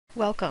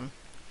Welcome.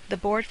 The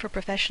Board for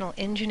Professional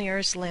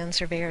Engineers, Land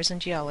Surveyors,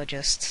 and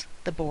Geologists,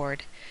 the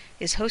Board,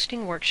 is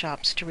hosting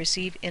workshops to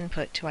receive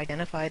input to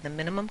identify the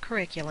minimum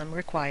curriculum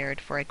required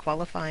for a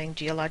qualifying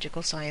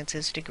geological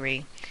sciences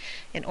degree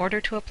in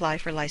order to apply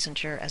for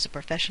licensure as a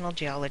professional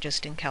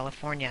geologist in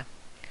California.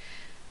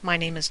 My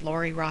name is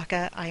Lori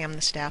Rocca. I am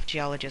the staff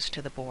geologist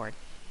to the Board.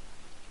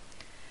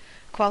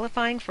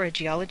 Qualifying for a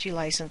geology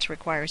license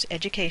requires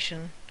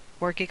education,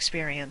 work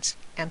experience,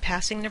 and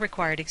passing the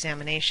required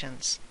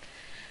examinations.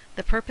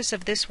 The purpose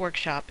of this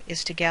workshop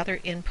is to gather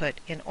input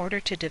in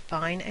order to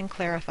define and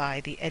clarify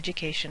the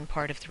education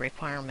part of the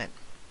requirement.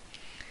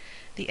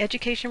 The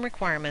education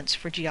requirements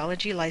for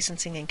geology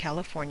licensing in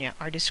California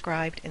are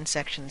described in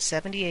Section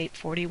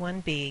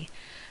 7841B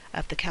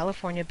of the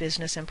California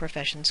Business and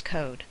Professions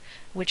Code,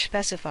 which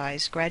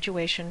specifies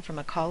graduation from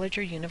a college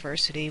or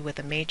university with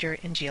a major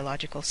in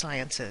geological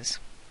sciences.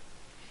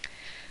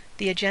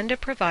 The agenda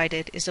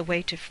provided is a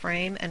way to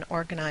frame and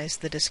organize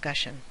the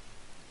discussion.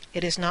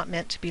 It is not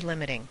meant to be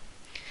limiting.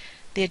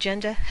 The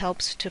agenda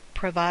helps to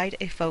provide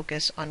a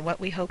focus on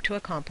what we hope to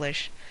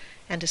accomplish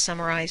and to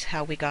summarize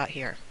how we got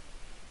here.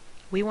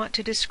 We want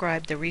to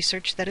describe the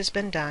research that has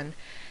been done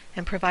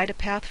and provide a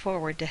path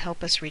forward to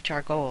help us reach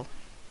our goal.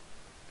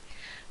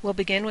 We'll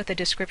begin with a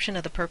description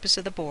of the purpose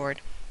of the Board,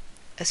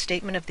 a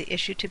statement of the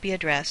issue to be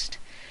addressed,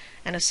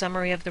 and a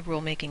summary of the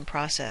rulemaking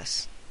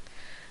process.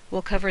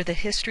 We'll cover the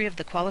history of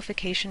the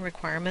qualification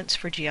requirements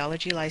for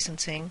geology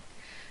licensing,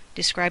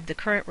 describe the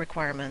current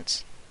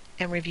requirements,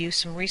 and review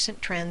some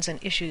recent trends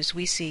and issues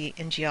we see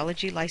in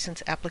geology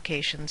license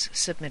applications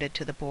submitted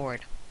to the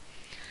Board.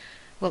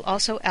 We'll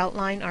also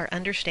outline our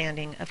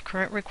understanding of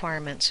current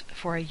requirements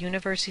for a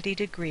university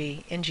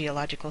degree in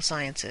geological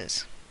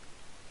sciences.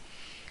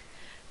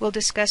 We'll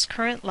discuss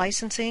current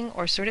licensing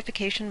or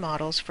certification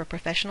models for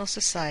professional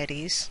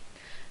societies,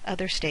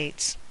 other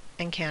states,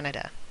 and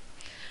Canada.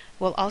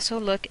 We'll also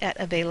look at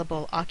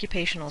available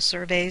occupational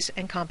surveys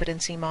and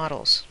competency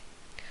models.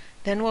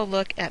 Then we'll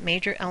look at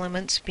major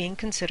elements being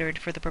considered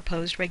for the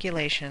proposed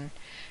regulation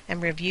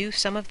and review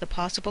some of the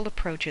possible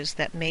approaches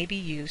that may be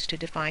used to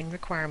define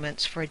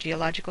requirements for a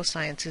geological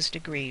sciences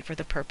degree for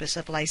the purpose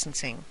of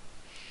licensing.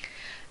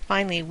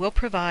 Finally, we'll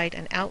provide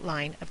an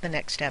outline of the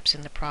next steps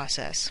in the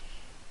process.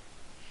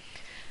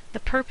 The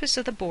purpose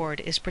of the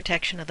Board is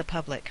protection of the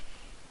public.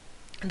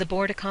 The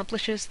Board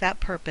accomplishes that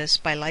purpose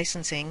by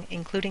licensing,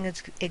 including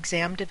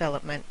exam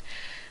development,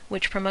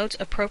 which promotes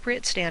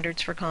appropriate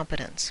standards for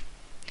competence.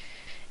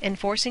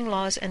 Enforcing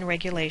laws and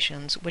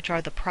regulations, which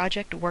are the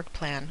project work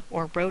plan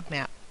or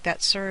roadmap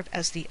that serve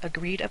as the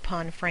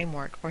agreed-upon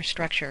framework or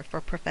structure for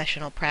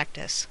professional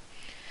practice.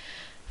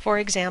 For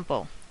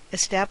example,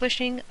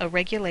 establishing a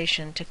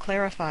regulation to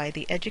clarify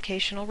the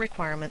educational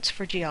requirements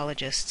for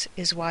geologists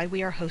is why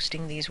we are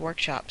hosting these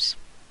workshops.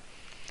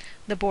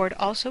 The Board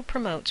also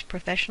promotes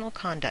professional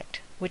conduct,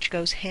 which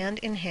goes hand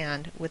in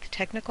hand with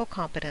technical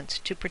competence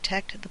to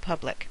protect the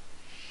public.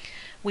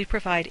 We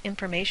provide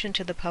information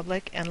to the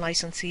public and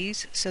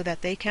licensees so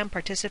that they can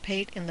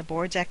participate in the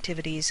Board's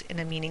activities in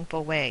a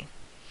meaningful way.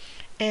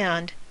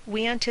 And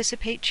we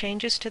anticipate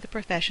changes to the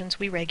professions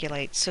we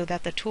regulate so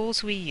that the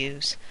tools we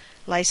use,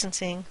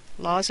 licensing,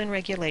 laws and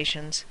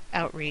regulations,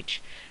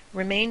 outreach,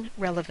 remain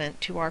relevant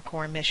to our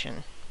core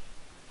mission.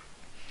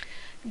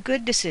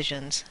 Good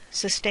decisions,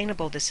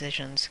 sustainable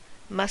decisions,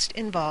 must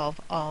involve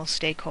all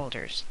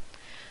stakeholders.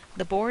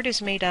 The Board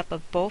is made up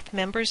of both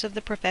members of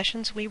the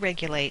professions we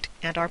regulate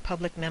and our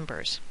public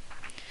members.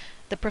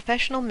 The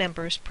professional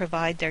members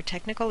provide their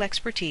technical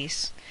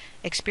expertise,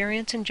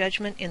 experience and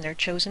judgment in their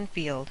chosen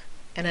field,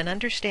 and an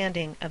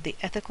understanding of the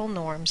ethical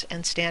norms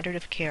and standard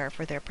of care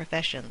for their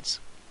professions.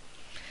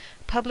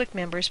 Public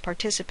members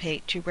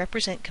participate to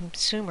represent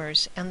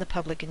consumers and the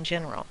public in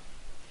general.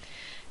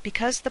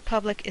 Because the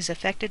public is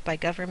affected by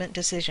government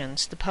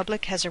decisions, the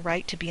public has a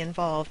right to be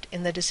involved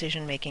in the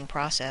decision-making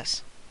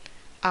process.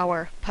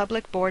 Our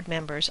public Board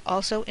members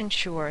also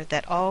ensure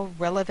that all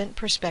relevant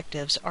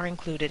perspectives are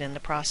included in the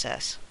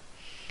process.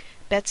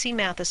 Betsy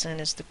Matheson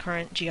is the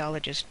current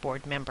Geologist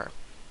Board member.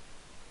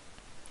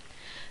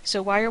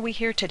 So why are we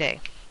here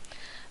today?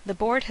 The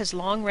Board has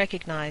long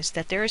recognized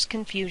that there is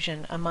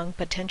confusion among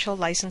potential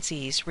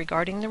licensees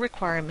regarding the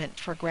requirement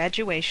for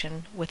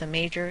graduation with a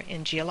major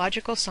in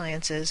geological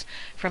sciences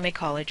from a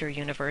college or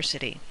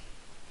university.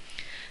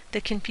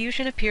 The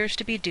confusion appears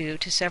to be due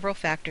to several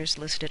factors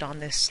listed on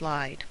this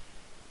slide.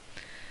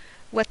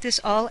 What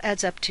this all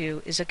adds up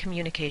to is a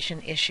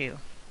communication issue.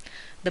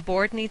 The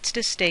Board needs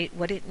to state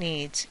what it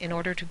needs in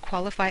order to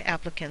qualify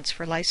applicants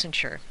for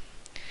licensure.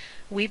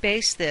 We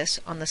base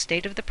this on the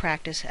state of the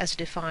practice as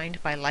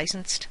defined by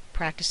licensed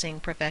practicing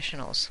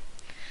professionals.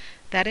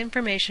 That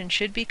information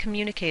should be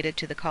communicated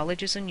to the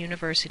colleges and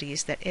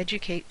universities that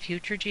educate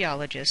future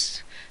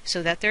geologists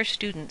so that their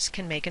students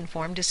can make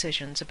informed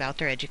decisions about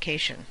their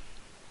education.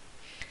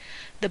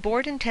 The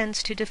Board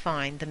intends to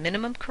define the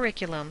minimum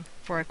curriculum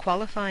for a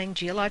qualifying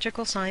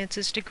geological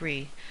sciences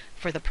degree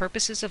for the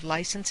purposes of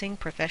licensing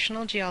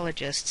professional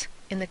geologists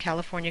in the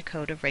California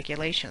Code of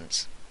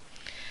Regulations.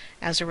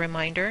 As a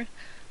reminder,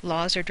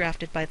 Laws are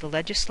drafted by the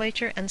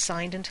legislature and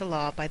signed into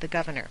law by the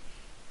governor.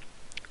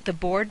 The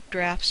board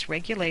drafts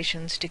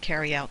regulations to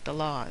carry out the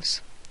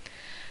laws.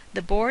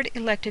 The board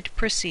elected to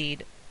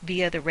proceed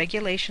via the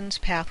regulations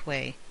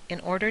pathway in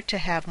order to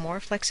have more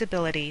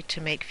flexibility to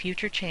make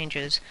future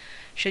changes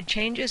should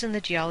changes in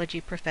the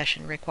geology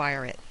profession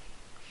require it.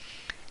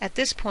 At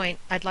this point,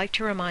 I'd like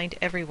to remind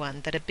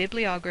everyone that a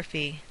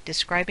bibliography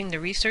describing the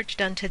research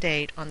done to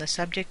date on the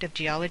subject of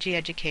geology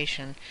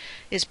education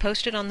is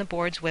posted on the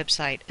board's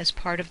website as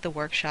part of the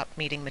workshop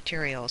meeting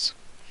materials.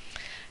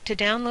 To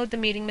download the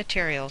meeting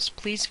materials,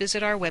 please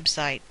visit our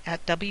website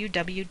at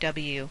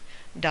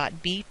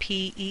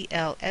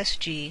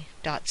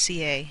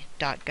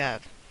www.bpelsg.ca.gov.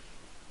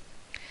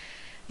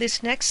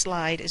 This next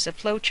slide is a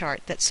flowchart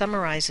that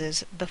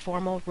summarizes the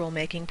formal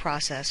rulemaking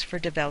process for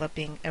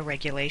developing a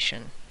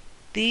regulation.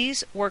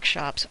 These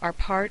workshops are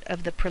part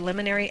of the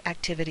preliminary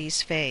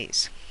activities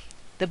phase.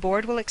 The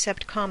board will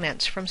accept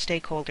comments from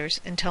stakeholders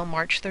until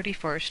March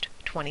 31st,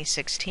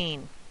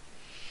 2016.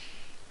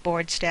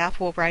 Board staff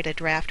will write a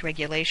draft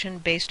regulation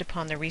based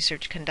upon the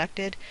research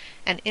conducted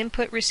and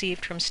input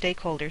received from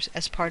stakeholders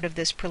as part of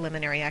this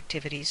preliminary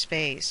activities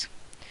phase.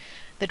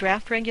 The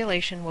draft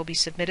regulation will be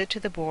submitted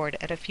to the board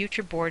at a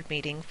future board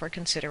meeting for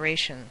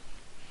consideration.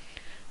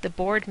 The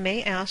board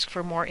may ask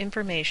for more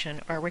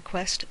information or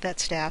request that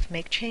staff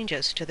make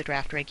changes to the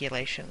draft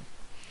regulation,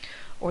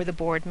 or the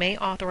board may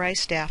authorize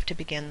staff to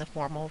begin the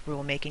formal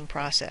rulemaking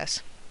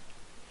process.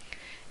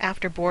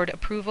 After board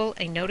approval,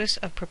 a notice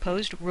of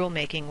proposed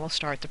rulemaking will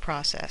start the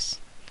process.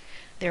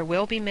 There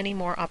will be many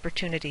more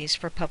opportunities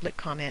for public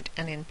comment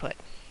and input.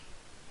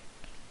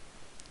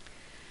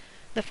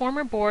 The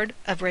former Board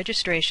of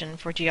Registration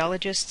for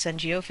Geologists and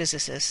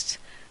Geophysicists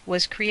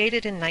was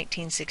created in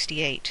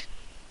 1968.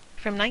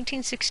 From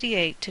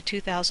 1968 to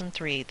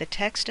 2003, the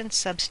text and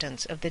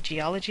substance of the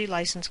geology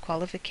license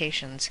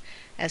qualifications,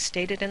 as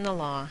stated in the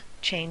law,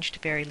 changed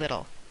very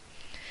little.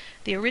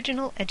 The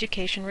original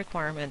education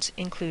requirements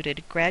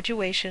included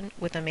graduation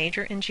with a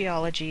major in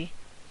geology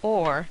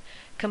or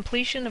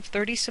completion of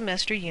 30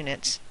 semester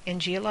units in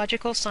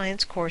geological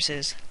science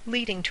courses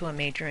leading to a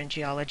major in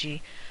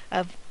geology,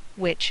 of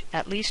which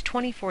at least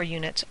 24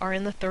 units are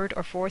in the 3rd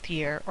or 4th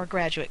year or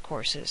graduate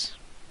courses.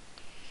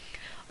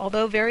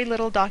 Although very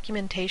little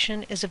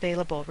documentation is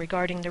available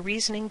regarding the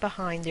reasoning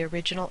behind the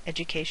original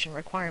education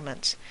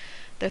requirements,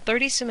 the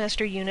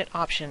 30-semester unit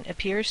option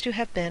appears to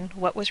have been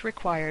what was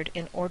required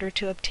in order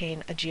to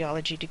obtain a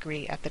geology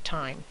degree at the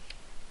time.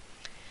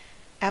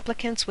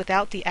 Applicants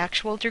without the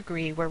actual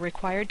degree were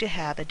required to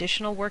have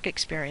additional work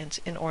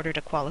experience in order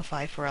to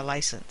qualify for a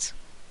license.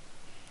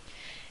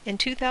 In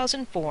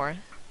 2004,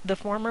 the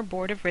former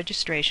Board of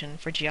Registration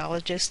for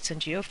Geologists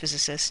and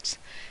Geophysicists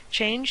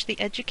changed the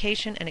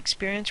education and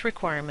experience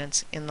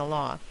requirements in the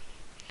law.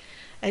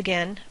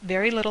 Again,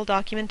 very little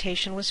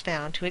documentation was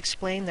found to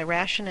explain the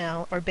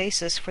rationale or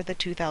basis for the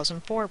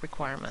 2004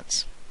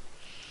 requirements.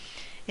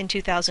 In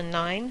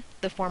 2009,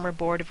 the former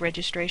Board of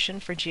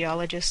Registration for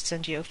Geologists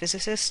and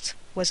Geophysicists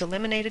was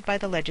eliminated by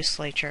the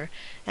legislature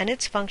and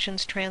its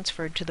functions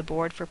transferred to the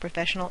Board for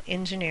Professional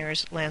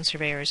Engineers, Land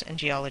Surveyors, and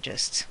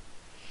Geologists.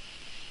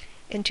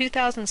 In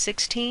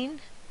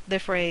 2016, the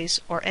phrase,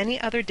 "or any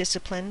other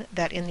discipline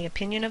that in the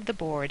opinion of the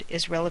board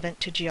is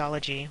relevant to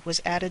geology," was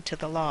added to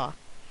the law.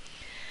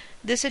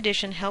 This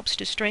addition helps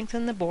to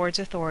strengthen the board's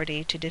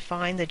authority to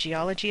define the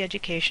geology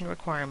education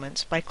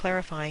requirements by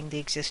clarifying the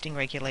existing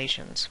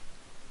regulations.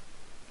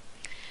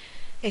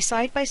 A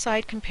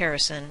side-by-side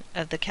comparison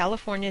of the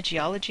California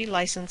Geology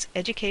License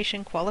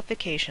education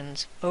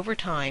qualifications over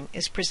time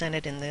is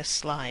presented in this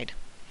slide.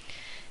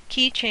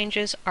 Key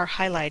changes are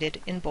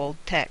highlighted in bold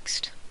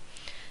text.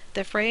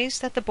 The phrase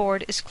that the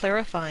board is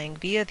clarifying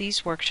via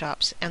these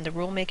workshops and the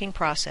rulemaking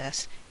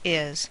process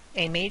is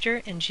 "a major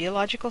in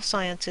geological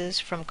sciences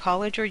from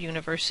college or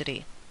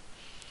university."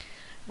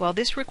 While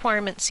this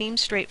requirement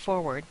seems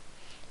straightforward,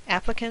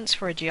 applicants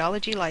for a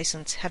geology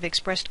license have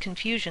expressed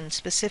confusion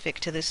specific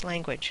to this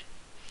language.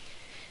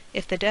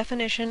 If the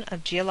definition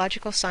of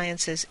geological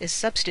sciences is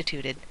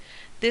substituted,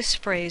 this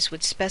phrase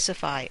would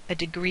specify a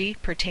degree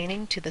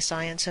pertaining to the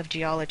science of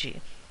geology.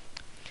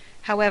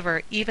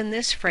 However, even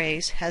this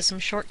phrase has some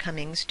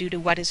shortcomings due to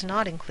what is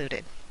not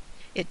included.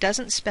 It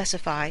doesn't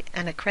specify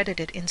an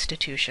accredited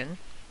institution.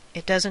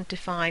 It doesn't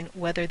define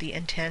whether the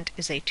intent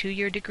is a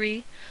 2-year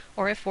degree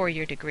or a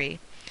 4-year degree,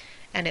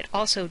 and it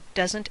also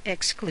doesn't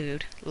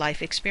exclude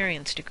life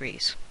experience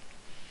degrees.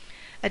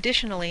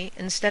 Additionally,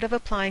 instead of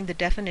applying the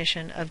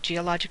definition of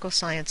geological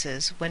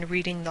sciences when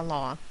reading the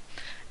law,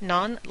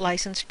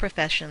 non-licensed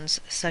professions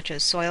such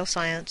as soil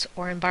science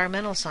or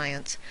environmental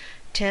science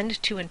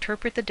tend to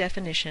interpret the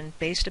definition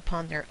based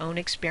upon their own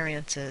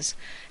experiences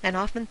and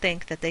often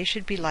think that they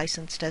should be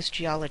licensed as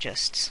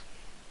geologists.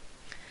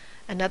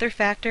 Another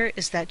factor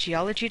is that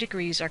geology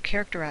degrees are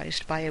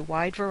characterized by a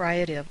wide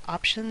variety of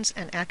options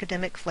and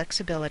academic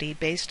flexibility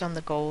based on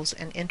the goals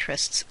and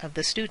interests of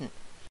the student.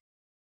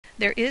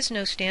 There is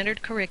no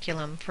standard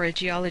curriculum for a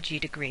geology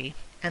degree,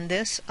 and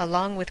this,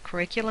 along with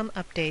curriculum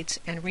updates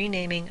and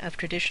renaming of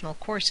traditional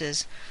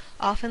courses,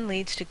 often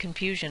leads to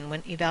confusion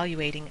when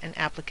evaluating an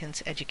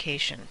applicant's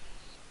education.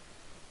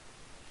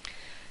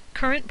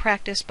 Current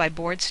practice by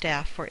board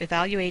staff for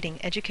evaluating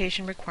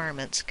education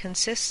requirements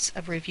consists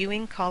of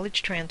reviewing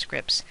college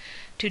transcripts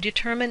to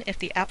determine if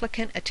the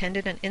applicant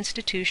attended an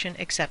institution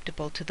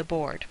acceptable to the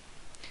board.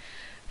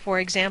 For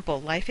example,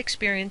 life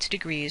experience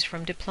degrees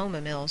from diploma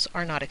mills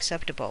are not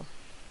acceptable.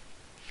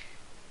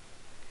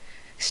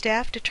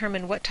 Staff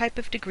determine what type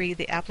of degree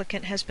the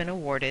applicant has been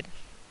awarded,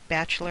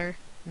 bachelor,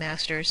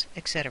 master's,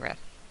 etc.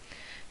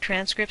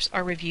 Transcripts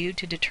are reviewed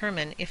to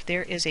determine if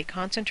there is a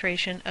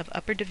concentration of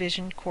upper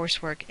division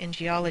coursework in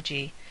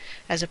geology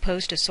as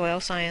opposed to soil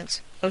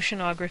science,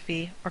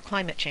 oceanography, or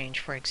climate change,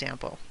 for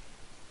example.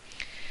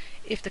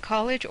 If the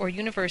college or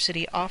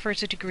university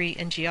offers a degree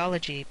in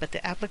geology but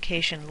the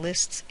application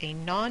lists a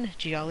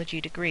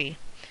non-geology degree,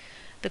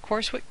 the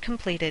coursework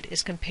completed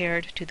is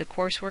compared to the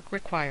coursework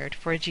required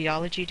for a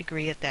geology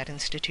degree at that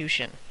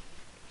institution.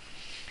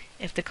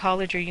 If the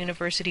college or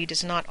university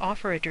does not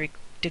offer a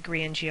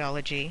degree in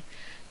geology,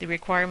 the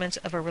requirements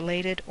of a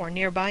related or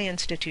nearby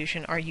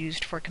institution are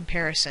used for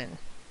comparison,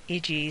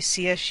 e.g.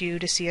 CSU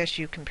to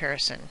CSU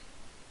comparison.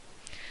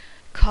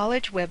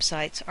 College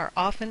websites are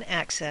often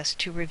accessed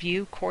to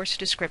review course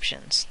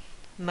descriptions.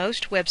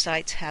 Most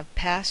websites have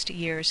past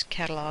years'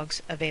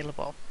 catalogs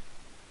available.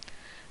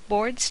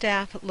 Board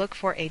staff look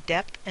for a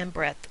depth and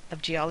breadth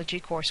of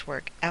geology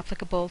coursework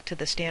applicable to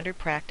the standard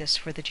practice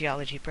for the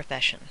geology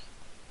profession.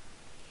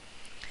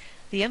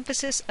 The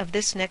emphasis of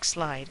this next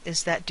slide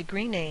is that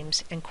degree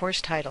names and course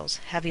titles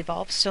have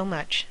evolved so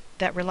much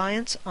that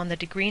reliance on the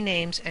degree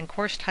names and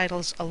course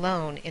titles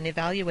alone in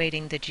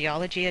evaluating the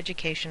geology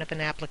education of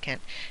an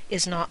applicant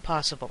is not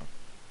possible.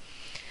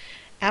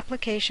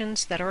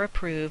 Applications that are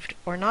approved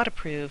or not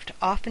approved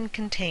often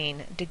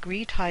contain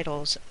degree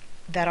titles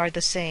that are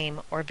the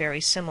same or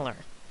very similar.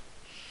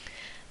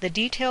 The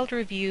detailed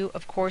review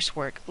of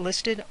coursework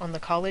listed on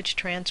the college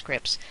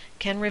transcripts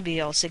can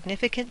reveal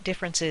significant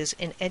differences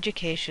in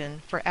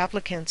education for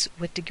applicants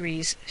with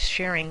degrees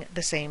sharing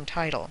the same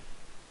title.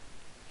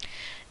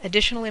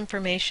 Additional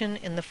information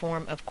in the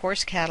form of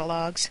course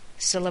catalogs,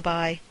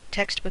 syllabi,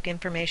 textbook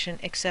information,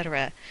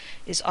 etc.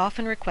 is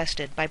often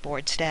requested by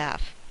board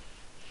staff.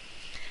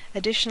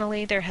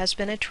 Additionally, there has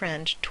been a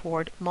trend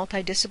toward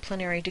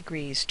multidisciplinary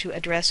degrees to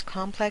address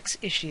complex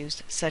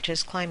issues such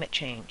as climate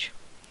change.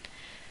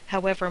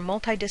 However,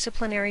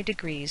 multidisciplinary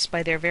degrees,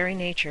 by their very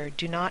nature,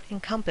 do not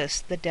encompass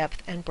the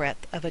depth and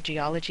breadth of a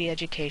geology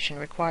education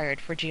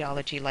required for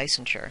geology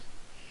licensure.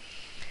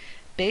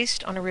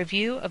 Based on a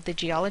review of the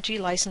geology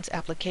license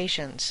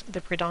applications,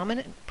 the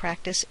predominant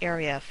practice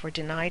area for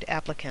denied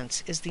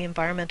applicants is the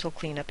environmental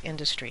cleanup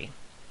industry.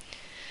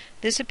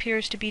 This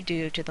appears to be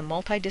due to the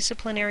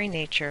multidisciplinary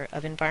nature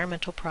of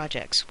environmental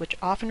projects, which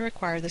often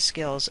require the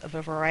skills of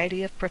a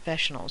variety of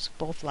professionals,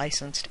 both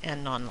licensed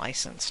and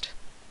non-licensed.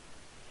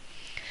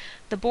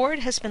 The board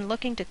has been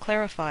looking to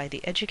clarify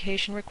the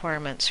education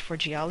requirements for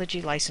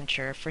geology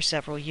licensure for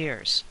several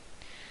years.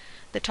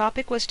 The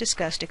topic was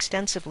discussed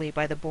extensively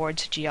by the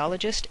board's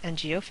Geologist and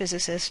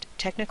Geophysicist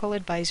Technical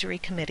Advisory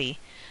Committee,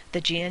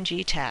 the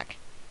GNG TAC,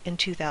 in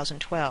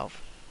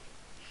 2012.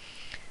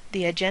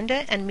 The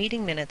agenda and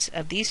meeting minutes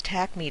of these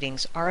TAC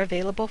meetings are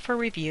available for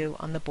review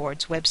on the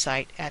board's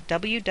website at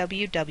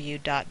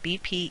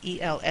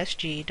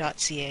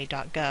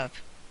www.bpelsg.ca.gov.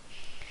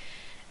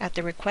 At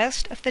the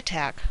request of the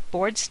TAC,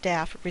 board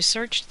staff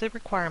researched the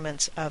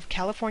requirements of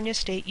California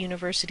State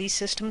University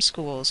system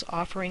schools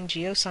offering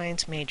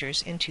geoscience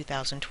majors in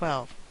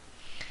 2012.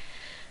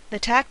 The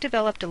TAC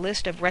developed a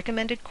list of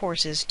recommended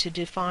courses to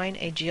define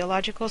a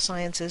geological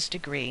sciences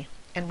degree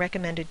and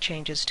recommended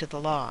changes to the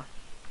law.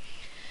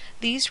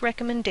 These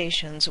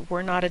recommendations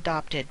were not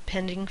adopted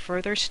pending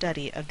further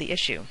study of the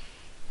issue.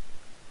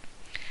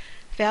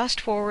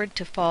 Fast forward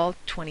to fall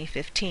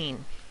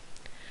 2015.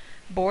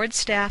 Board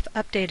staff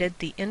updated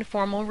the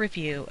informal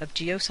review of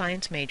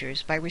geoscience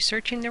majors by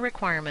researching the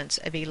requirements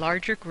of a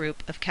larger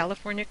group of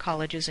California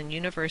colleges and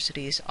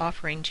universities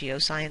offering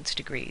geoscience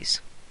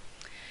degrees.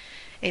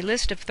 A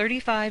list of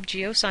 35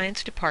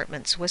 geoscience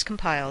departments was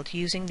compiled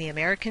using the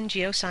American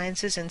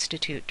Geosciences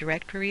Institute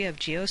Directory of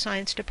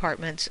Geoscience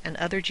Departments and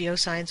other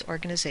geoscience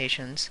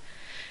organizations,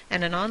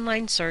 and an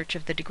online search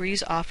of the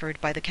degrees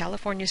offered by the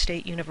California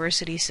State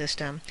University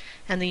system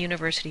and the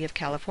University of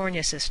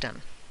California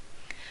system.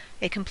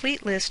 A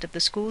complete list of the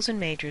schools and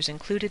majors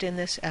included in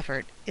this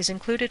effort is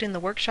included in the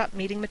workshop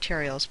meeting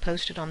materials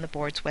posted on the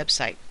board's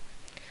website.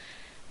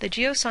 The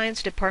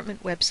Geoscience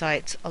Department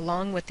websites,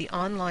 along with the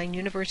online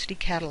university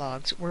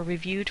catalogs, were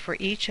reviewed for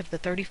each of the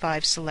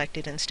 35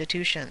 selected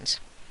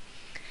institutions.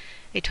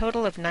 A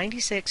total of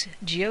 96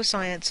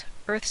 geoscience,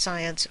 earth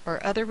science,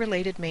 or other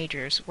related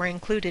majors were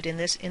included in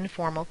this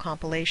informal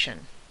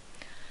compilation.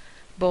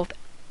 Both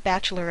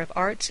Bachelor of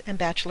Arts and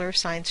Bachelor of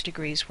Science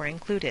degrees were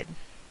included.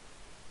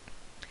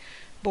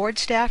 Board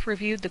staff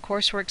reviewed the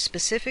coursework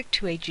specific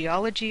to a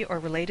geology or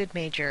related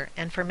major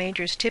and for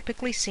majors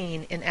typically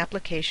seen in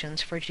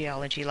applications for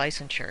geology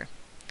licensure.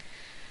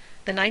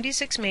 The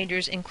 96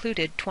 majors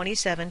included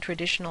 27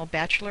 traditional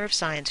Bachelor of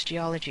Science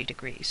geology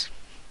degrees.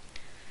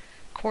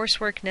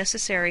 Coursework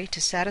necessary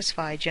to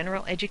satisfy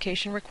general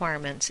education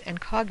requirements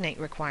and cognate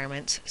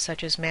requirements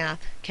such as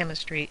math,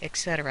 chemistry,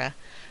 etc.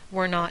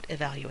 were not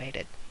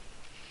evaluated.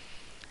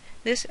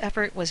 This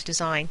effort was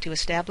designed to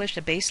establish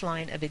a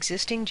baseline of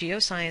existing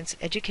geoscience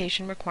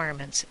education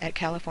requirements at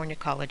California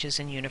colleges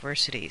and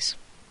universities.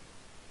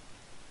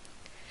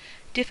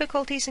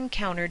 Difficulties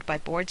encountered by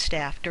board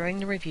staff during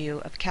the review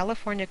of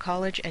California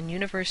college and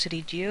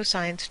university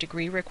geoscience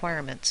degree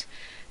requirements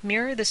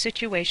mirror the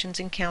situations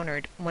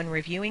encountered when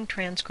reviewing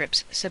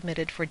transcripts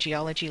submitted for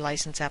geology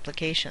license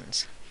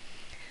applications.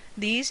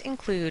 These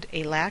include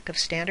a lack of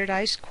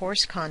standardized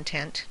course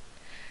content,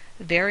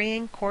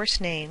 varying course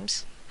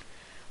names,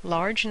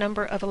 large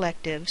number of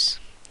electives,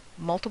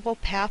 multiple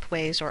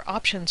pathways or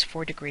options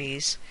for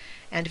degrees,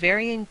 and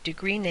varying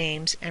degree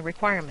names and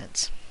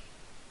requirements.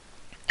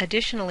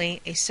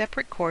 Additionally, a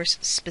separate course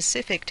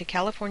specific to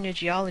California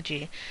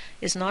geology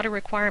is not a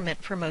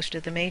requirement for most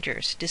of the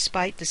majors,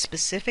 despite the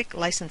specific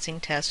licensing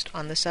test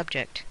on the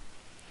subject.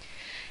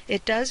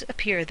 It does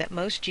appear that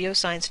most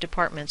geoscience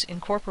departments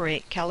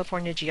incorporate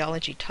California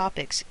geology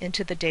topics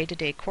into the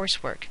day-to-day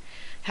coursework.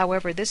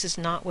 However, this is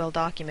not well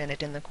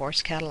documented in the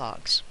course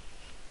catalogs.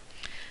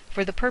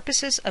 For the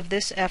purposes of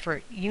this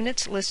effort,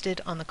 units listed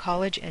on the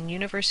college and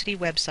university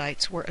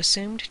websites were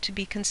assumed to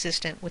be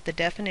consistent with the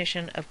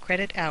definition of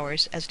credit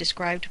hours as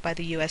described by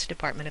the U.S.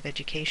 Department of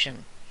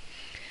Education.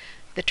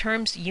 The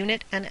terms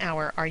unit and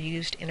hour are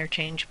used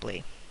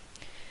interchangeably.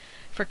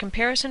 For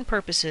comparison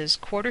purposes,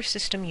 quarter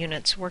system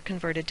units were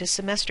converted to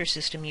semester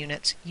system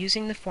units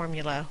using the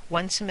formula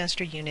 1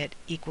 semester unit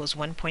equals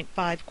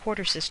 1.5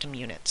 quarter system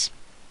units.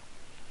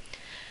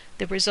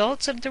 The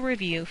results of the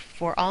review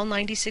for all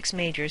 96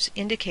 majors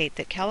indicate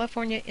that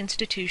California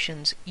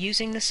institutions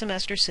using the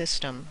semester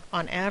system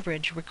on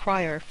average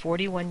require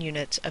 41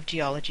 units of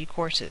geology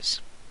courses.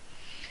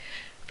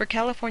 For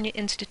California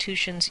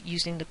institutions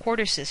using the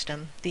quarter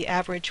system, the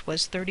average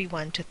was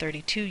 31 to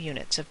 32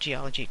 units of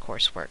geology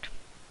coursework.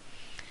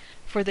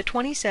 For the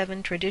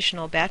 27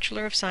 traditional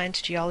Bachelor of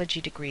Science geology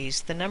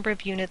degrees, the number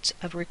of units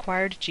of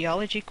required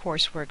geology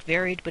coursework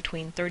varied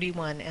between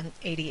 31 and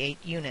 88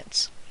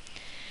 units.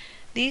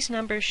 These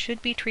numbers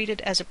should be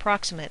treated as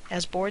approximate,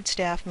 as board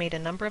staff made a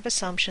number of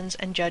assumptions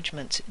and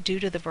judgments due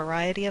to the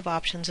variety of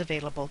options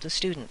available to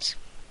students.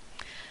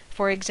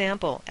 For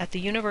example, at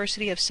the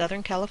University of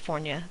Southern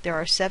California, there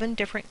are 7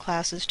 different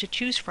classes to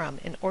choose from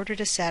in order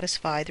to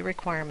satisfy the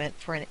requirement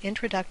for an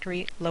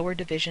introductory lower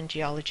division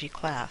geology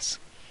class.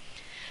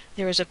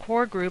 There is a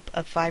core group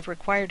of 5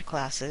 required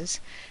classes,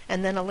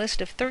 and then a list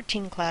of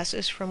 13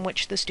 classes from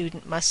which the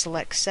student must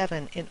select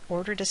 7 in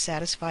order to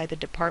satisfy the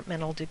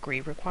departmental degree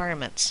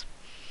requirements.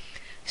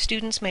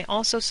 Students may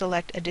also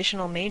select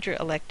additional major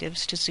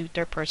electives to suit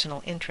their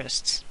personal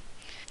interests.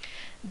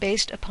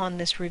 Based upon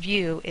this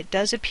review, it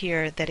does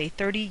appear that a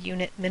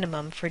 30-unit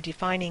minimum for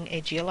defining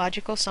a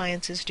geological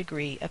sciences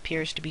degree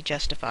appears to be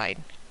justified.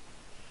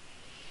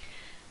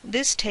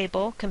 This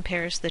table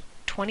compares the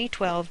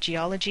 2012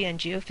 Geology and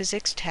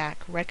Geophysics TAC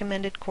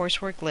recommended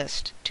coursework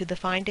list to the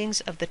findings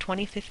of the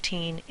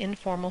 2015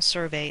 informal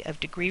survey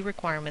of degree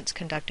requirements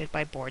conducted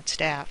by board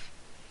staff.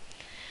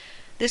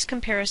 This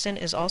comparison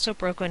is also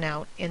broken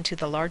out into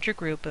the larger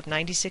group of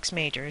 96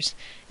 majors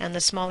and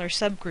the smaller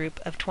subgroup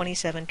of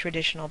 27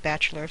 traditional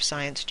Bachelor of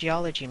Science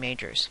geology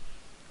majors.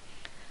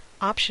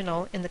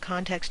 Optional in the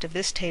context of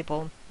this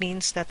table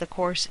means that the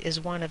course is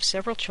one of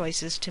several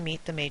choices to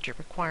meet the major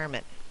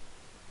requirement.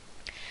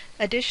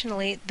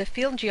 Additionally, the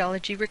field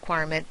geology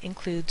requirement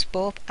includes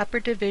both upper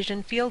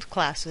division field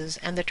classes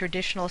and the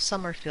traditional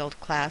summer field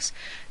class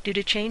due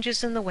to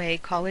changes in the way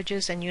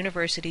colleges and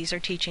universities are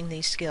teaching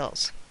these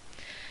skills.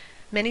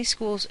 Many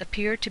schools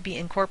appear to be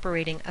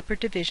incorporating upper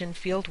division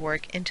field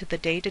work into the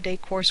day-to-day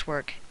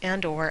coursework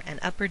and/or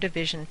an upper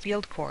division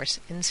field course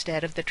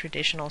instead of the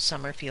traditional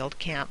summer field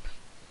camp.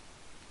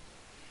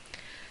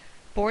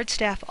 Board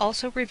staff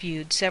also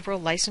reviewed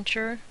several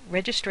licensure,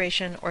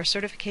 registration, or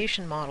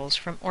certification models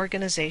from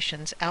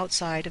organizations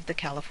outside of the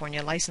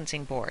California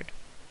Licensing Board.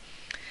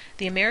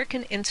 The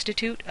American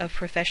Institute of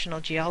Professional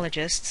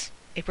Geologists,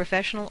 a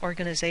professional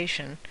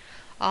organization,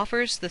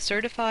 offers the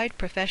Certified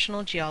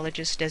Professional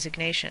Geologist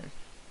designation.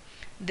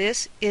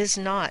 This is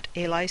not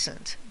a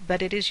license,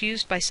 but it is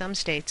used by some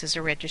states as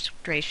a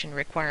registration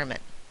requirement.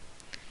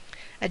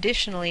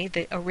 Additionally,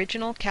 the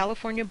original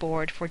California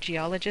Board for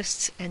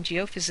Geologists and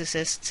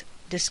Geophysicists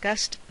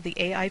discussed the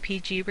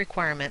AIPG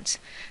requirements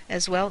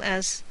as well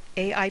as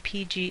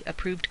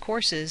AIPG-approved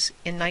courses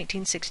in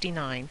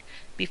 1969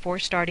 before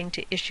starting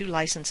to issue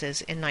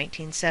licenses in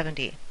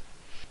 1970.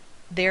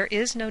 There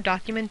is no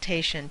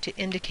documentation to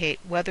indicate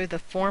whether the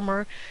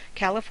former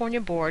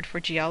California Board for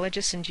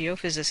Geologists and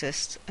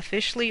Geophysicists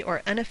officially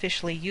or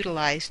unofficially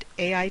utilized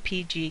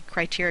AIPG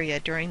criteria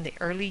during the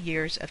early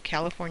years of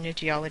California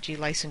geology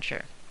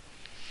licensure.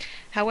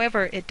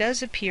 However, it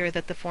does appear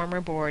that the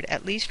former board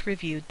at least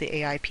reviewed the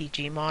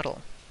AIPG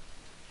model.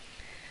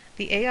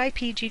 The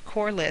AIPG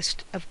core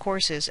list of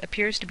courses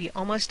appears to be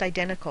almost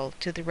identical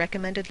to the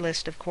recommended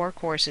list of core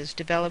courses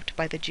developed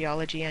by the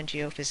Geology and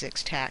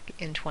Geophysics TAC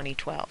in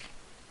 2012.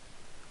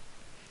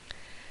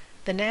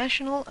 The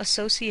National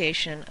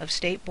Association of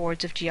State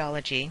Boards of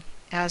Geology,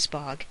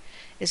 ASBOG,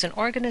 is an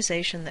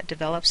organization that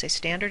develops a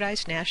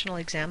standardized national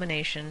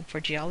examination for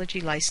geology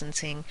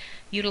licensing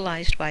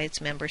utilized by its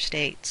member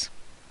states.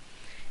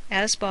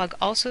 ASBOG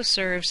also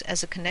serves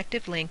as a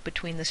connective link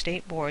between the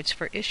state boards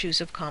for issues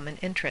of common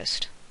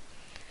interest.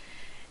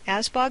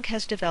 ASBOG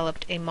has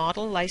developed a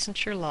model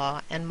licensure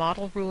law and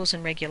model rules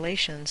and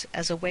regulations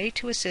as a way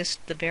to assist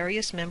the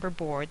various member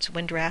boards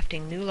when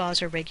drafting new laws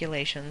or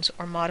regulations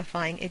or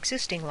modifying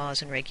existing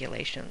laws and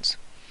regulations.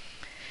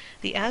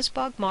 The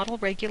ASBOG model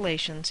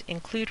regulations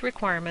include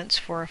requirements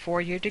for a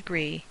 4-year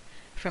degree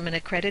from an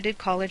accredited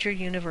college or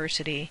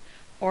university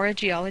or a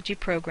geology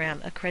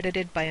program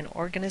accredited by an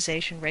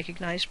organization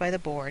recognized by the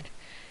board,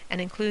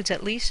 and includes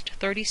at least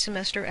 30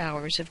 semester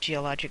hours of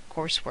geologic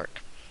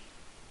coursework.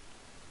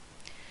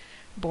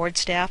 Board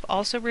staff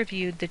also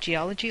reviewed the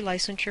geology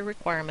licensure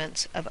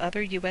requirements of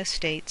other U.S.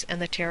 states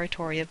and the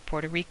Territory of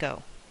Puerto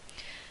Rico.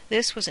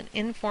 This was an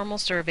informal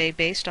survey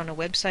based on a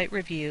website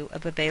review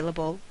of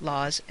available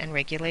laws and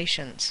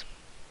regulations.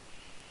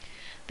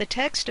 The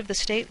text of the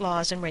state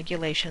laws and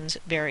regulations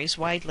varies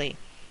widely.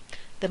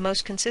 The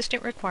most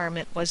consistent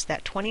requirement was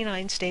that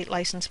 29 state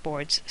license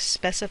boards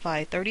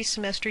specify 30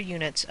 semester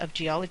units of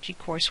geology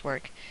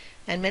coursework,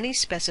 and many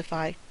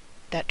specify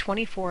that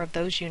 24 of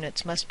those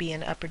units must be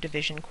in upper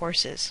division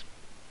courses.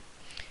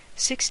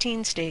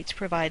 16 states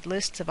provide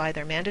lists of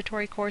either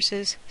mandatory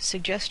courses,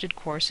 suggested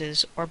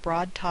courses, or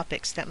broad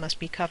topics that must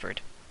be covered.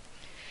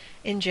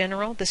 In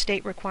general, the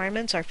state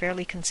requirements are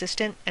fairly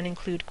consistent and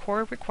include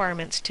core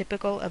requirements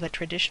typical of a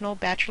traditional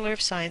Bachelor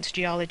of Science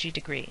geology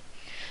degree.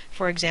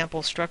 For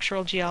example,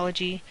 structural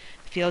geology,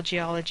 field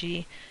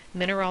geology,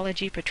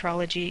 mineralogy,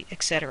 petrology,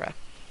 etc.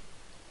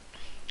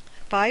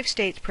 5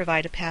 states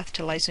provide a path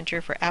to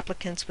licensure for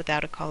applicants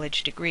without a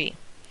college degree.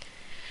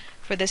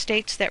 For the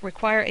states that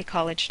require a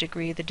college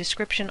degree, the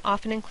description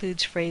often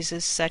includes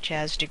phrases such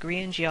as degree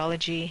in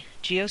geology,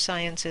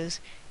 geosciences,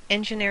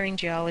 engineering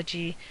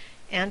geology,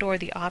 and/or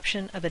the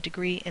option of a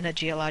degree in a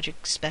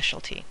geologic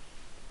specialty.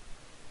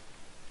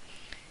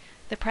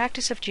 The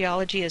practice of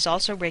geology is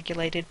also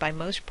regulated by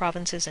most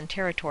provinces and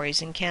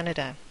territories in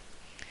Canada.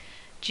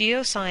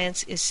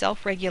 Geoscience is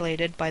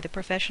self-regulated by the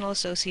professional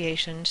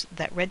associations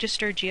that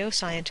register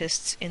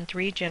geoscientists in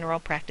 3 general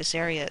practice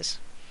areas.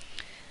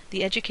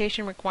 The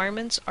education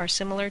requirements are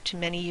similar to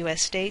many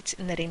U.S. states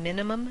in that a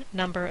minimum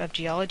number of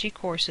geology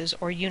courses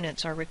or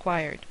units are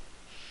required.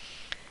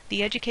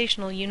 The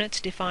educational units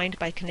defined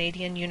by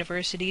Canadian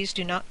universities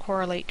do not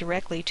correlate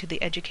directly to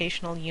the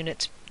educational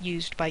units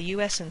used by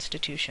U.S.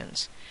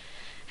 institutions.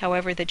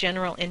 However, the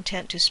general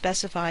intent to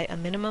specify a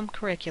minimum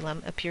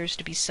curriculum appears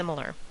to be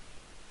similar.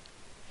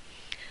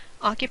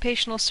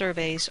 Occupational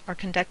surveys are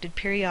conducted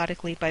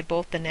periodically by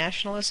both the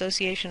National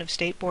Association of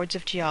State Boards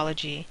of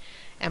Geology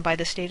and by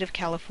the State of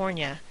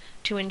California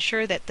to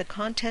ensure that the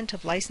content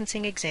of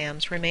licensing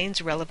exams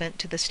remains relevant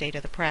to the state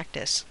of the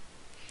practice.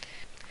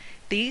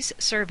 These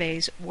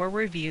surveys were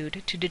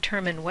reviewed to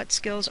determine what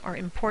skills are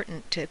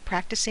important to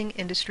practicing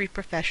industry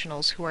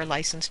professionals who are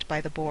licensed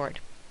by the board.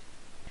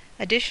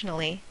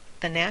 Additionally,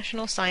 the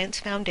National Science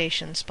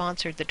Foundation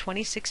sponsored the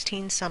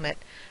 2016 Summit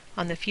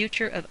on the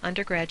Future of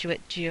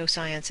Undergraduate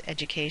Geoscience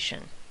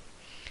Education.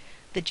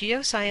 The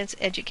Geoscience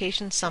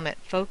Education Summit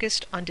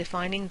focused on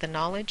defining the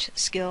knowledge,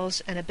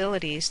 skills, and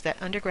abilities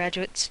that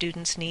undergraduate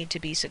students need to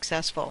be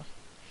successful.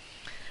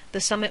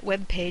 The Summit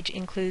webpage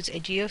includes a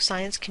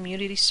geoscience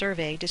community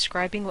survey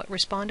describing what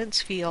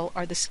respondents feel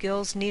are the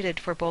skills needed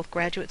for both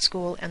graduate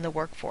school and the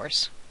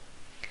workforce.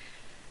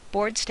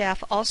 Board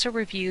staff also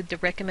reviewed the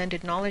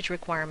recommended knowledge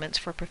requirements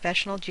for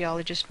professional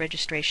geologist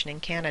registration in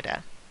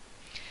Canada.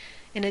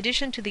 In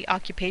addition to the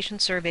occupation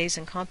surveys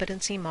and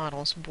competency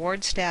models,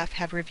 board staff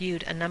have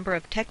reviewed a number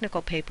of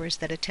technical papers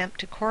that attempt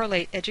to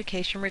correlate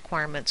education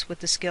requirements with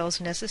the skills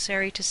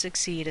necessary to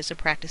succeed as a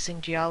practicing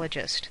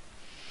geologist.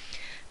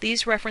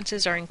 These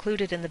references are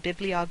included in the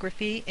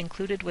bibliography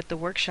included with the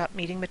workshop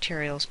meeting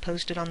materials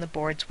posted on the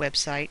board's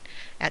website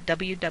at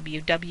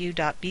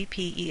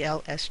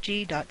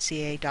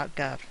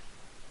www.bpelsg.ca.gov.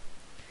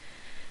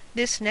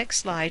 This next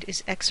slide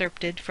is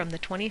excerpted from the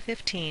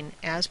 2015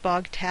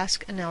 ASBOG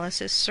Task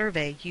Analysis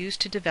Survey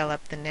used to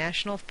develop the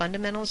National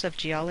Fundamentals of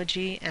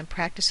Geology and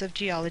Practice of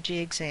Geology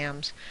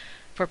exams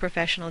for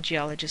professional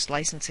geologist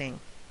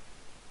licensing.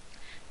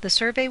 The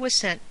survey was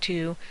sent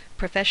to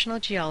professional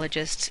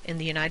geologists in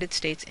the United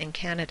States and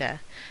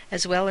Canada,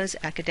 as well as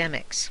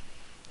academics.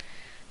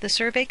 The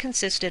survey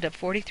consisted of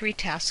 43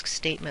 task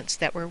statements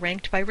that were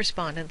ranked by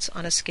respondents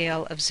on a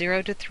scale of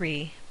 0 to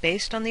 3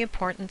 based on the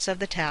importance of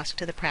the task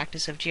to the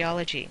practice of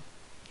geology.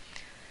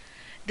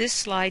 This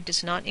slide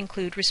does not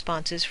include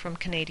responses from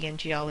Canadian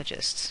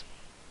geologists.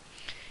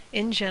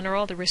 In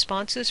general, the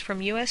responses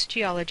from U.S.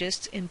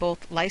 geologists in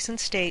both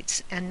licensed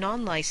states and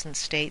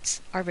non-licensed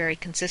states are very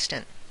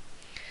consistent.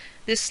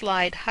 This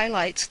slide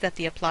highlights that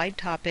the applied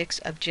topics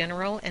of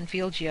general and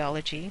field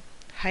geology,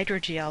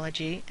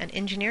 hydrogeology, and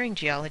engineering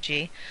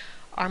geology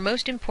are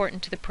most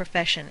important to the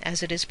profession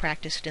as it is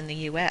practiced in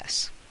the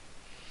U.S.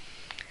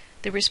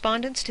 The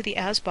respondents to the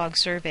ASBOG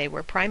survey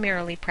were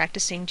primarily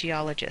practicing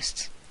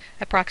geologists.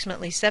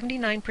 Approximately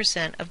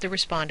 79% of the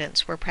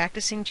respondents were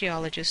practicing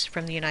geologists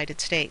from the United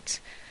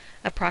States.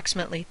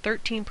 Approximately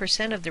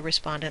 13% of the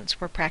respondents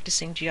were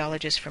practicing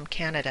geologists from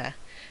Canada,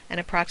 and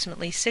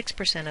approximately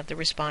 6% of the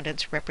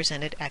respondents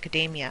represented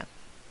academia.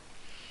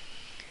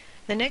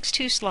 The next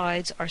two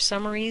slides are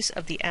summaries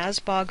of the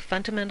ASBOG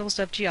Fundamentals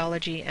of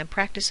Geology and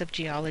Practice of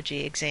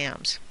Geology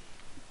exams.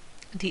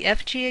 The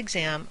FG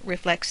exam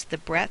reflects the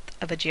breadth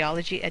of a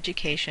geology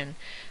education,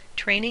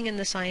 training in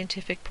the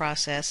scientific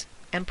process,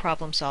 and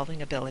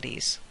problem-solving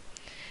abilities.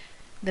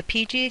 The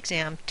PG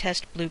exam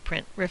test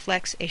blueprint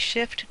reflects a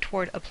shift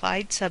toward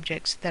applied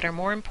subjects that are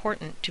more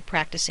important to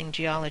practicing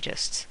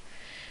geologists.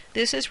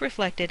 This is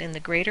reflected in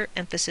the greater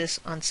emphasis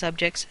on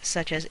subjects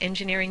such as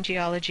engineering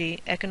geology,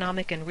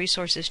 economic and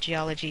resources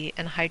geology,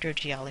 and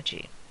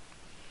hydrogeology.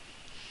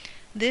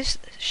 This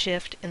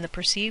shift in the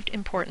perceived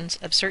importance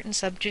of certain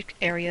subject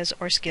areas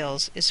or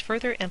skills is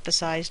further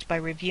emphasized by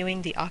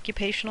reviewing the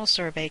occupational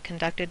survey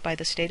conducted by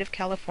the state of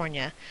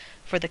California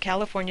for the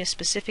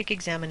California-specific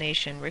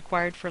examination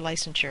required for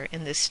licensure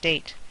in this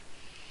state.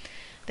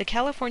 The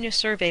California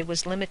survey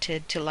was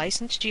limited to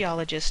licensed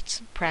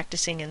geologists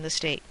practicing in the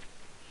state.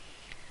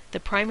 The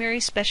primary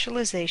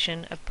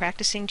specialization of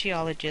practicing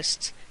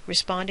geologists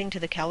responding to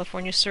the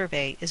California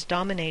survey is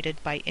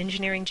dominated by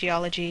engineering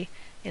geology,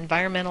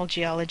 environmental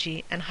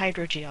geology, and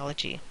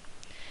hydrogeology.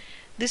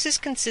 This is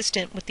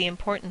consistent with the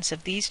importance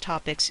of these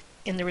topics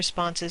in the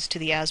responses to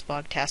the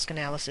ASBOG Task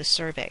Analysis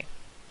Survey.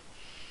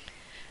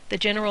 The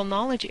general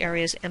knowledge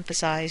areas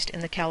emphasized in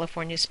the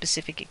California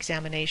specific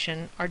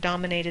examination are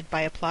dominated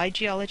by applied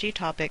geology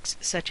topics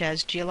such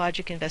as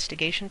geologic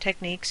investigation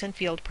techniques and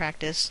field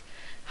practice,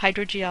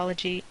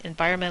 hydrogeology,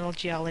 environmental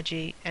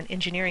geology, and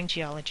engineering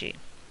geology.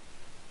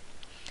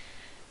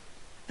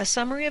 A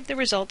summary of the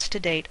results to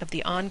date of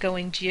the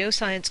ongoing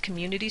Geoscience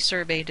Community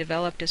Survey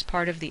developed as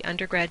part of the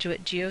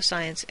Undergraduate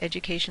Geoscience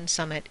Education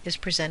Summit is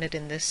presented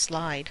in this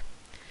slide.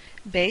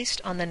 Based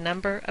on the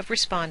number of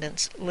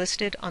respondents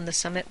listed on the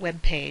Summit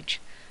webpage,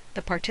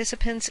 the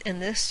participants in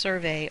this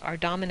survey are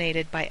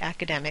dominated by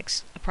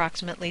academics,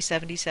 approximately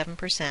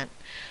 77%,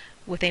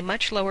 with a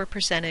much lower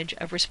percentage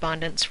of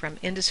respondents from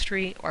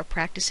industry or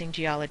practicing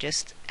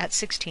geologists at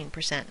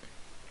 16%.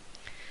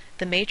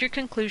 The major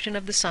conclusion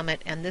of the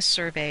summit and this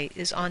survey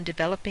is on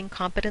developing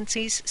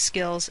competencies,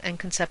 skills, and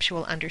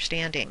conceptual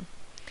understanding.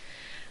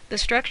 The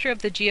structure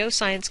of the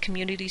Geoscience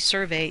Community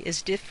Survey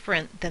is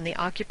different than the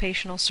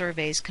occupational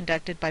surveys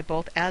conducted by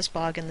both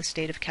ASBOG and the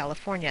state of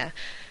California,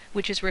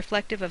 which is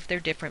reflective of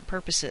their different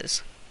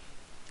purposes.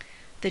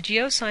 The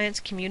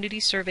Geoscience Community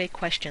Survey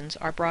questions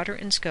are broader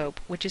in scope,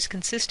 which is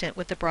consistent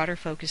with the broader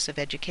focus of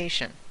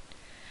education.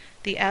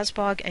 The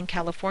ASBOG and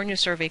California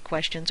survey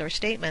questions or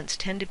statements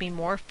tend to be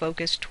more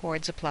focused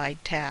towards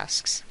applied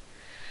tasks.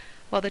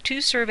 While the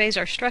two surveys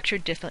are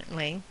structured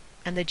differently,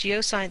 and the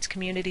geoscience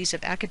communities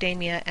of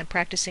academia and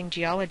practicing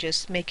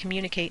geologists may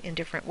communicate in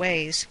different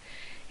ways,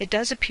 it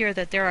does appear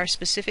that there are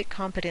specific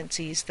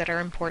competencies that are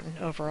important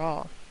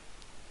overall.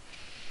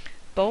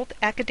 Both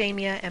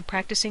academia and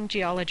practicing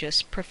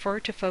geologists prefer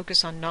to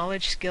focus on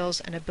knowledge,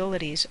 skills, and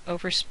abilities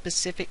over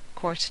specific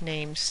course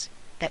names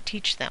that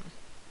teach them.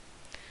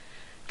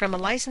 From a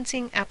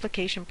licensing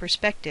application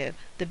perspective,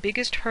 the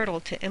biggest hurdle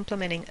to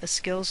implementing a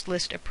skills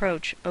list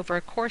approach over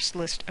a course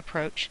list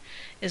approach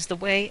is the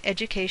way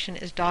education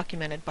is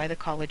documented by the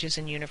colleges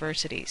and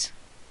universities.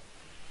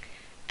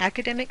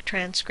 Academic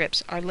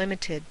transcripts are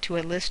limited to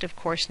a list of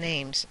course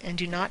names and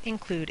do not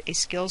include a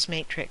skills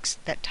matrix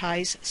that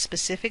ties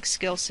specific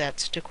skill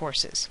sets to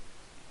courses.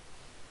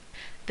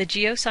 The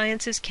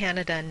Geosciences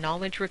Canada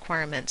knowledge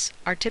requirements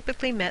are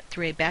typically met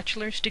through a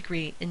bachelor's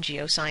degree in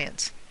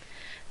geoscience.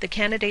 The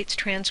candidates'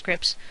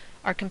 transcripts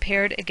are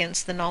compared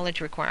against the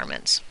knowledge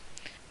requirements.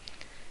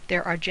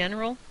 There are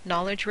general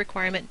knowledge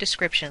requirement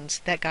descriptions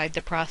that guide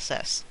the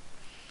process.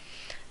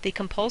 The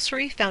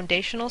compulsory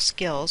foundational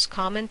skills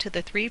common to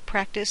the three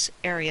practice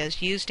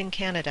areas used in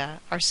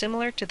Canada are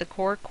similar to the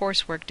core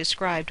coursework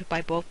described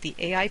by both the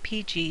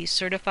AIPG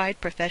Certified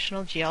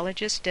Professional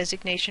Geologist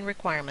designation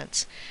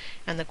requirements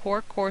and the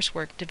core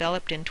coursework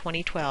developed in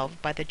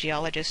 2012 by the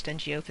Geologist and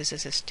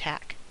Geophysicist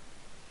TAC.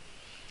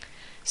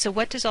 So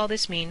what does all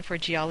this mean for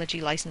geology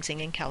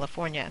licensing in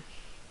California?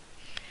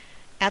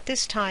 At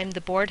this time,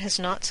 the board has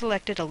not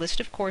selected a list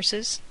of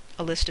courses,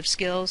 a list of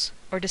skills,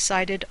 or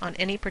decided on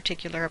any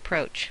particular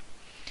approach.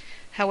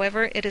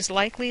 However, it is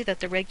likely that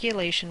the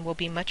regulation will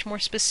be much more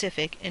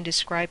specific in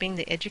describing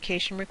the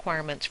education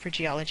requirements for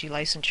geology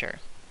licensure.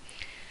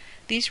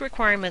 These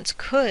requirements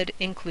could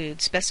include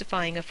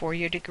specifying a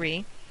 4-year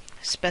degree,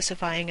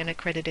 specifying an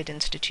accredited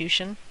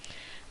institution,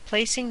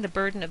 placing the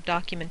burden of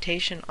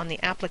documentation on the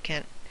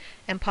applicant,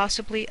 and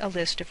possibly a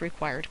list of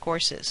required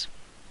courses.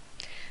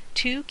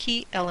 Two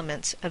key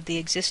elements of the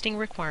existing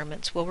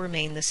requirements will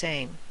remain the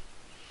same.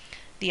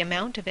 the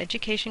amount of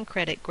education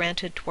credit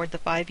granted toward the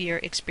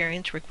 5-year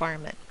experience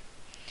requirement.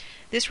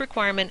 This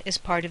requirement is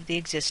part of the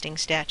existing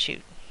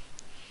statute.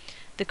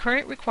 The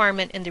current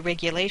requirement in the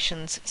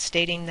regulations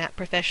stating that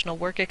professional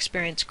work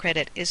experience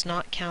credit is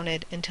not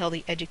counted until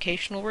the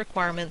educational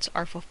requirements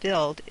are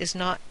fulfilled is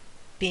not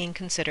being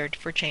considered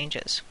for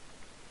changes.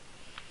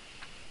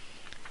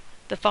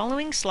 The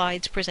following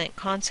slides present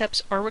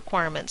concepts or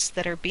requirements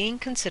that are being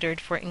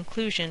considered for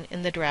inclusion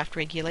in the draft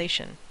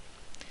regulation.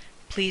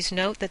 Please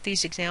note that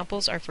these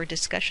examples are for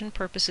discussion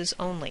purposes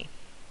only.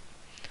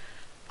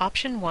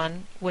 Option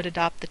 1 would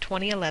adopt the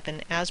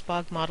 2011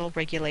 ASBOG model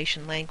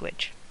regulation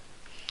language.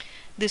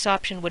 This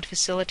option would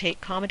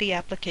facilitate comedy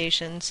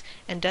applications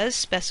and does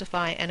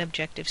specify an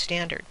objective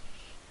standard.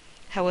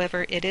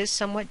 However, it is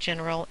somewhat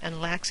general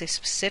and lacks a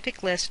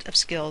specific list of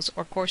skills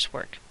or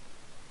coursework.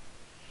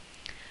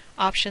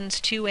 Options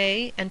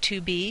 2A and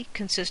 2B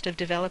consist of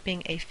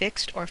developing a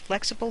fixed or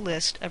flexible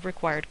list of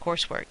required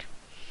coursework.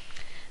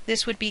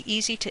 This would be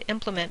easy to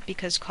implement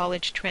because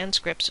college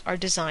transcripts are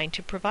designed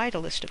to provide a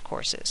list of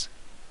courses.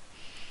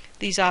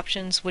 These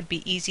options would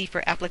be easy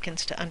for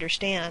applicants to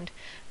understand,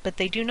 but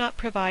they do not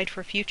provide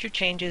for future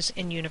changes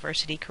in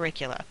university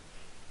curricula.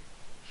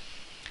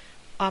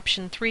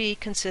 Option 3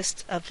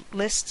 consists of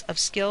lists of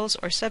skills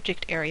or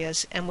subject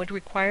areas and would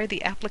require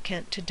the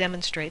applicant to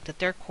demonstrate that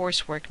their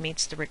coursework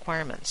meets the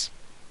requirements.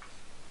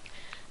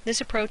 This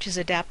approach is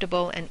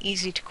adaptable and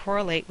easy to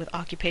correlate with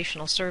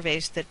occupational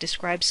surveys that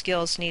describe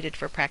skills needed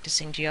for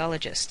practicing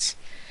geologists.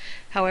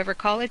 However,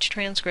 college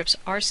transcripts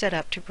are set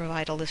up to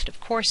provide a list of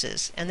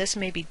courses, and this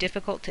may be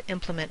difficult to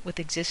implement with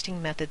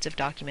existing methods of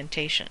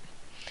documentation.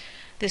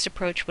 This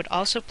approach would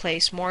also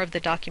place more of the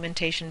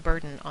documentation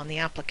burden on the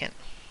applicant.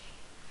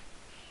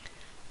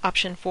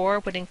 Option 4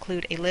 would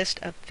include a list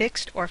of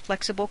fixed or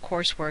flexible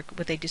coursework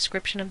with a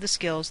description of the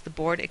skills the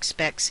board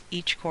expects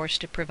each course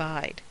to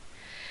provide.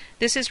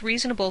 This is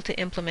reasonable to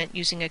implement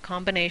using a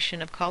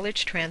combination of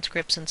college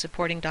transcripts and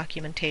supporting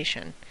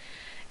documentation,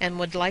 and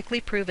would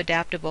likely prove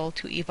adaptable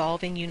to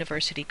evolving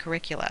university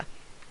curricula.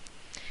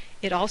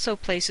 It also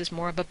places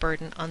more of a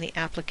burden on the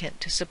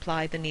applicant to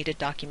supply the needed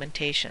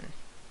documentation.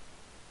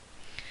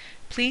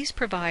 Please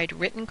provide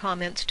written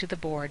comments to the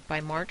board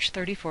by March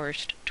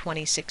 31st,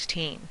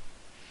 2016.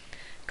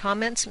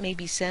 Comments may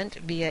be sent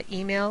via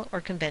email or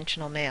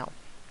conventional mail.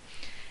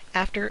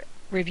 After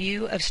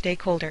review of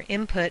stakeholder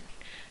input,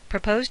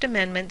 proposed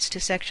amendments to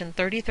Section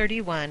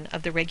 3031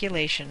 of the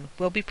regulation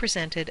will be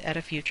presented at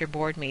a future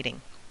board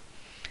meeting.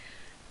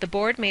 The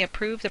board may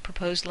approve the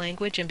proposed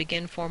language and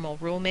begin formal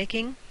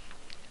rulemaking,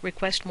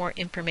 request more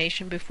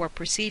information before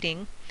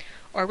proceeding,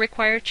 or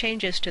require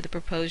changes to the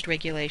proposed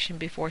regulation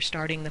before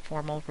starting the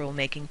formal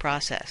rulemaking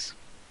process.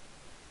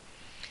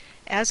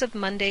 As of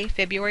Monday,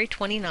 February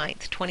 29,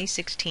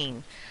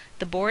 2016,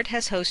 the board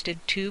has hosted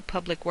 2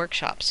 public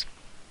workshops.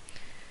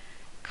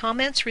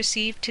 Comments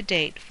received to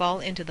date fall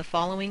into the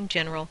following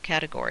general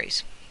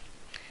categories.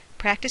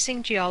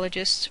 Practicing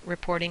geologists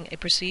reporting a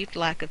perceived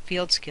lack of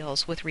field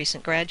skills with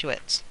recent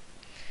graduates.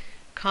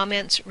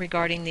 Comments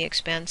regarding the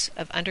expense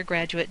of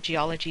undergraduate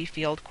geology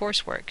field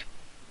coursework.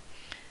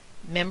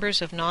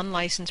 Members of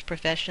non-licensed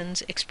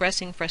professions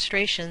expressing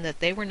frustration that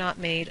they were not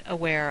made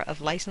aware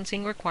of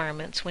licensing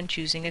requirements when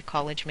choosing a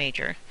college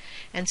major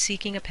and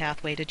seeking a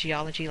pathway to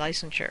geology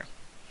licensure.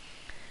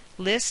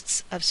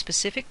 Lists of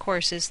specific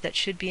courses that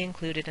should be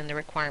included in the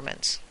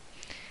requirements,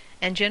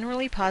 and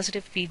generally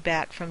positive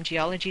feedback from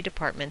geology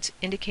departments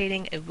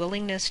indicating a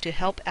willingness to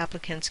help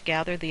applicants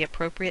gather the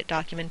appropriate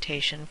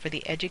documentation for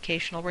the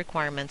educational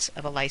requirements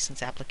of a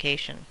license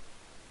application.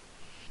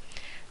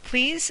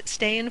 Please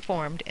stay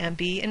informed and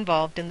be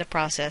involved in the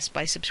process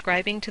by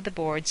subscribing to the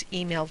board's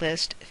email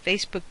list,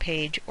 Facebook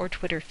page, or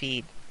Twitter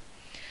feed.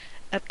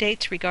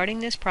 Updates regarding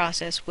this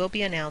process will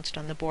be announced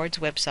on the board's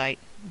website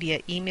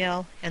via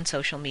email and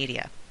social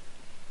media.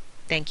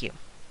 Thank you.